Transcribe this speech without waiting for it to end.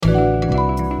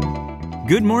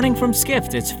Good morning from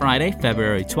Skift. It's Friday,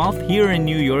 February 12th here in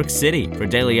New York City. For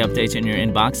daily updates in your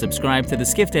inbox, subscribe to the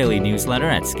Skift Daily newsletter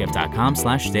at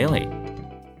skift.com/daily.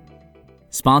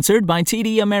 Sponsored by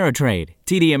TD Ameritrade.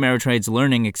 TD Ameritrade's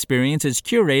learning experience is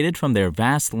curated from their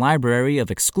vast library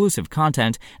of exclusive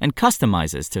content and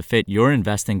customizes to fit your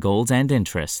investing goals and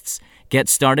interests. Get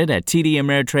started at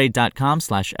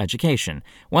tdameritrade.com/education.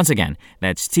 Once again,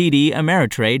 that's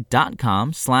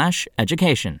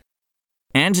tdameritrade.com/education.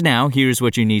 And now, here's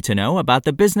what you need to know about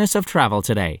the business of travel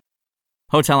today.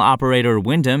 Hotel operator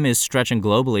Wyndham is stretching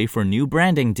globally for new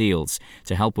branding deals.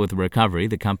 To help with recovery,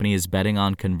 the company is betting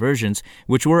on conversions,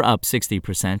 which were up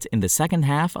 60% in the second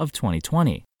half of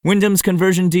 2020. Wyndham's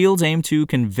conversion deals aim to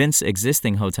convince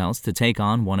existing hotels to take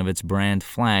on one of its brand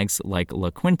flags like La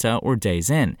Quinta or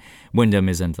Days Inn. Wyndham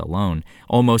isn't alone.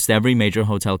 Almost every major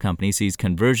hotel company sees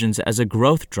conversions as a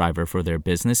growth driver for their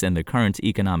business in the current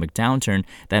economic downturn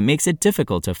that makes it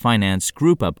difficult to finance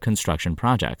group-up construction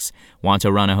projects. Want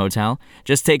to run a hotel?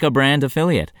 Just take a brand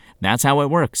affiliate. That's how it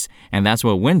works. And that's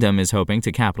what Wyndham is hoping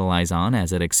to capitalize on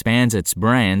as it expands its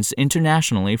brands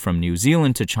internationally from New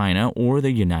Zealand to China or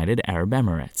the United Arab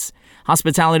Emirates.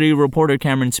 Hospitality reporter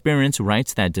Cameron Spirance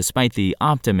writes that despite the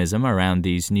optimism around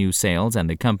these new sales and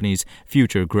the company's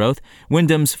future growth,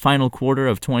 Wyndham's final quarter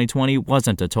of 2020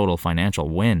 wasn't a total financial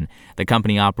win. The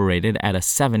company operated at a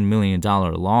 $7 million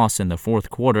loss in the fourth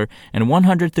quarter and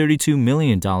 $132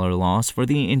 million loss for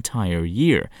the entire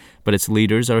year. But its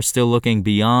leaders are still looking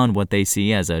beyond what they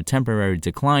see as a temporary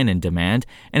decline in demand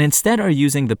and instead are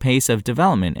using the pace of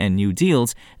development and new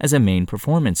deals as a main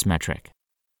performance metric.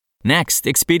 Next,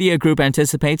 Expedia Group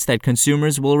anticipates that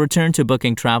consumers will return to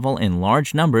booking travel in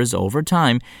large numbers over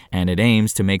time, and it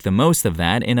aims to make the most of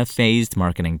that in a phased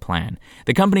marketing plan.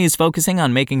 The company is focusing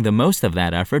on making the most of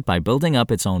that effort by building up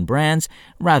its own brands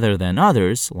rather than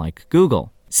others like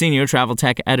Google. Senior travel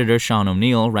tech editor Sean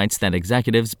O'Neill writes that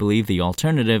executives believe the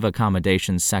alternative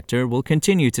accommodations sector will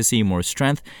continue to see more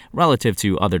strength relative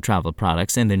to other travel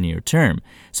products in the near term.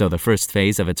 So the first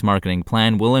phase of its marketing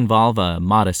plan will involve a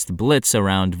modest blitz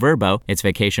around Vrbo, its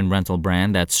vacation rental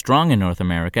brand that's strong in North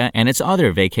America, and its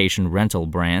other vacation rental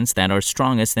brands that are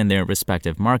strongest in their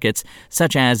respective markets,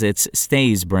 such as its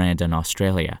Stays brand in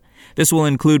Australia. This will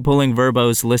include pulling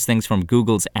Vrbo's listings from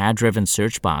Google's ad-driven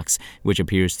search box, which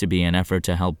appears to be an effort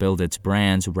to help build its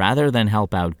brands rather than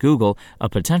help out Google, a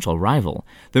potential rival.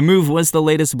 The move was the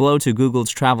latest blow to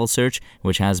Google's travel search,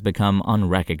 which has become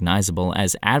unrecognizable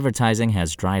as advertising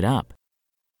has dried up.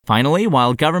 Finally,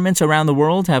 while governments around the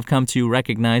world have come to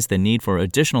recognize the need for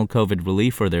additional COVID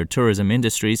relief for their tourism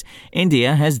industries,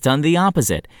 India has done the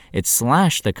opposite. It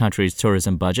slashed the country's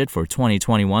tourism budget for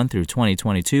 2021 through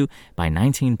 2022 by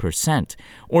 19%.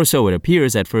 Or so it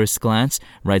appears at first glance,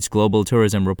 writes global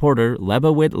tourism reporter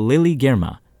Lebawit Lily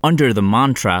Girma. Under the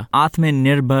mantra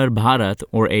Atmanirbhar Bharat,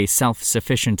 or a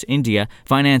self-sufficient India,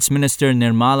 Finance Minister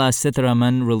Nirmala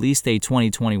Sitharaman released a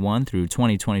 2021 through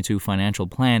 2022 financial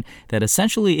plan that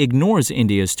essentially ignores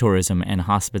India's tourism and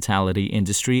hospitality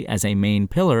industry as a main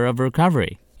pillar of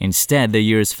recovery. Instead, the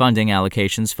year's funding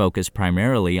allocations focus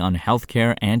primarily on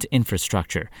healthcare and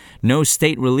infrastructure. No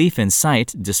state relief in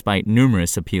sight, despite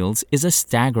numerous appeals, is a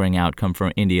staggering outcome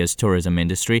for India's tourism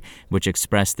industry, which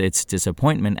expressed its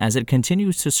disappointment as it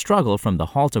continues to struggle from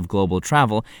the halt of global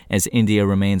travel as India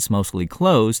remains mostly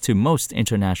closed to most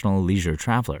international leisure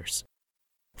travelers.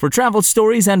 For travel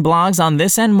stories and blogs on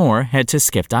this and more, head to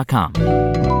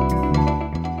skift.com.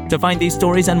 To find these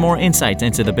stories and more insights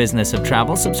into the business of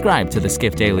travel, subscribe to the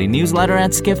Skift Daily newsletter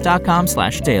at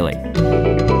skift.com/daily.